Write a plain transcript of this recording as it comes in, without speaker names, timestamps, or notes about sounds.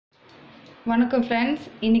வணக்கம் ஃப்ரெண்ட்ஸ்,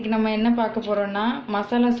 இன்றைக்கி நம்ம என்ன பார்க்க போகிறோன்னா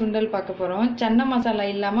மசாலா சுண்டல் பார்க்க போகிறோம். சன்னா மசாலா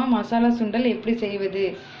இல்லாமல் மசாலா சுண்டல் எப்படி செய்வது?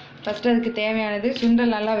 ஃபஸ்ட்டு அதுக்கு தேவையானது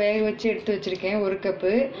சுண்டல் நல்லா வேக வச்சு எடுத்து வச்சுருக்கேன் 1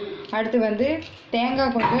 கப்பு. அடுத்து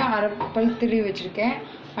தேங்காய் கொஞ்சம் 1/2 பல் திருவி வச்சுருக்கேன்.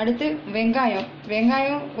 அடுத்து வெங்காயம்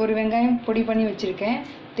 1 வெங்காயம் பொடி பண்ணி வச்சுருக்கேன்.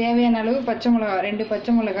 தேவையான அளவு பச்சை மிளகா 2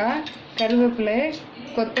 பச்சை மிளகா, கருவேப்பிலை,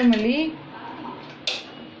 கொத்தமல்லி,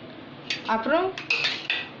 அப்புறம்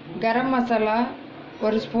கரம் மசாலா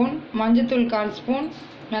 1 ஸ்பூன், மஞ்சத்தூள் 1/4 ஸ்பூன்,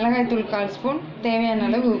 மிளகாய்த்தூள் 1/4 ஸ்பூன், தேவையான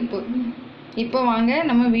அளவு உப்பு. இப்போ வாங்க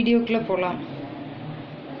நம்ம வீடியோக்குள்ளே போகலாம்.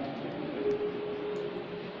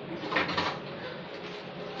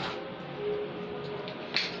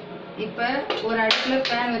 இப்போ ஒரு அடுப்பில்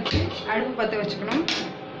பேன் வச்சு அடுப்பு பற்ற வச்சுக்கணும்.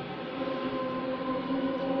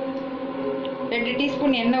 2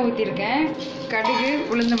 டீஸ்பூன் எண்ணெய் ஊற்றிருக்கேன். கடுகு,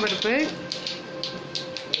 உளுந்தம்பருப்பு,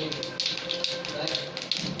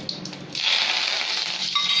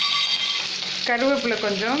 கருவேப்பிலை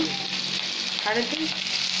கொஞ்சம், அடுத்து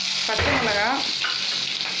பச்சை மிளகா,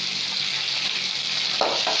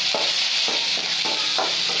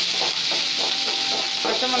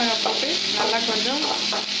 போட்டு நல்லா கொஞ்சம்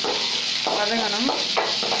வதங்கணும்.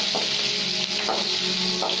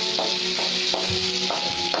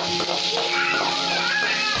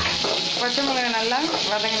 பச்சை மிளகா நல்லா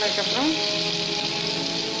வதங்கினதுக்கப்புறம்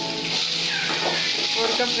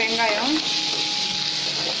 1 கப் வெங்காயம்,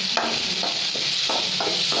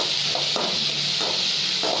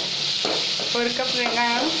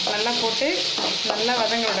 நல்லா போட்டு நல்லா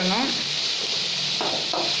வதங்க விடணும்.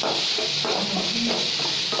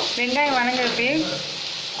 வெங்காயம் வதங்கிறப்பே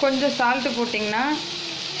கொஞ்சம் சால்ட்டு போட்டிங்கன்னா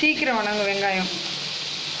சீக்கிரம் வதங்கும். வெங்காயம்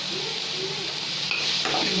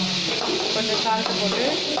கொஞ்சம் சால்ட்டு போட்டு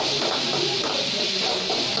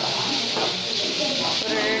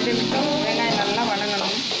ஒரு 2 நிமிஷம் வெங்காயம் நல்லா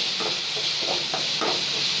வதங்கணும்.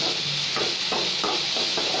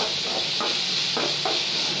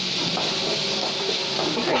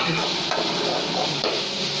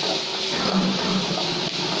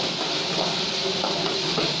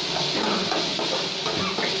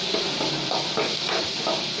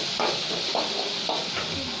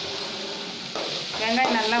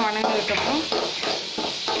 வெங்காயம் நல்லா வதங்கினதுக்கப்புறம்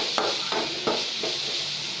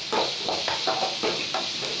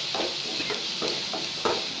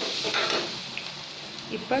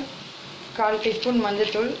இப்போ 1/4 டீஸ்பூன்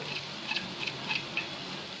மஞ்சத்தூள்,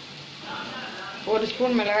 1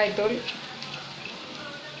 ஸ்பூன் மிளகாய்த்தூள்,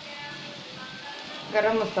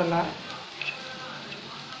 கரம் மசாலா,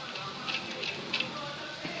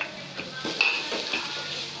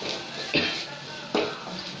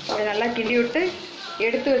 இதை நல்லா கிண்டி விட்டு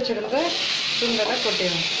எடுத்து வச்சுருந்த சுண்டலை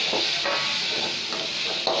கொட்டிடணும்.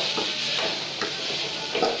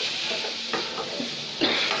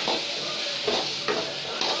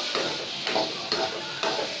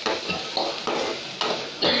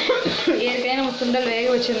 ஏற்கனவே நம்ம சுண்டல் வேக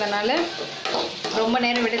வச்சுருந்தனால ரொம்ப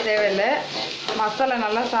நேரம் விட தேவையில்லை. மசாலா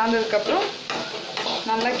நல்லா சார்ந்ததுக்கப்புறம்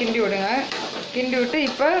நல்லா கிண்டி விடுங்க. கிண்டி விட்டு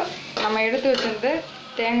இப்போ நம்ம எடுத்து வச்சுருந்த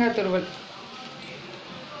தேங்காய் துருவல்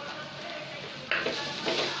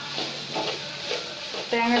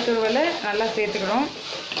நல்லா சேர்த்துக்கிறோம்.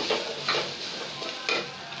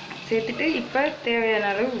 சேர்த்துட்டு இப்போ தேவையான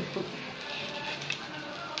அளவு உப்பு,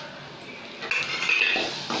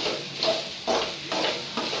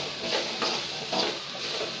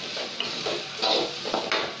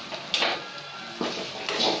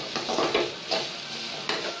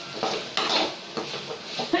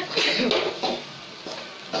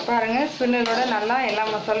 பாருங்க சுண்டலோட நல்லா எல்லா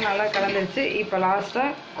மசாலும் நல்லா கலந்துருச்சு. இப்போ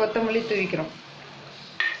லாஸ்ட்டாக கொத்தமல்லி தூவிக்கிறோம்.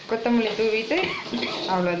 கொத்தமல்லி தூவிட்டு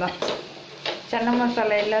அவ்வளோதான், சன்னா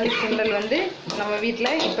மசாலா இல்லாத சுண்டல் நம்ம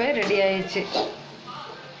வீட்டில் இப்போ ரெடி ஆயிடுச்சு.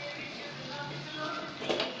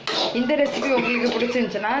 இந்த ரெசிபி உங்களுக்கு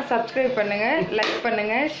பிடிச்சிருந்துச்சுன்னா சப்ஸ்கிரைப் பண்ணுங்கள், லைக்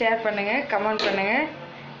பண்ணுங்கள், ஷேர் பண்ணுங்கள், கமெண்ட் பண்ணுங்கள்.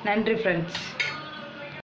 நன்றி ஃப்ரெண்ட்ஸ்.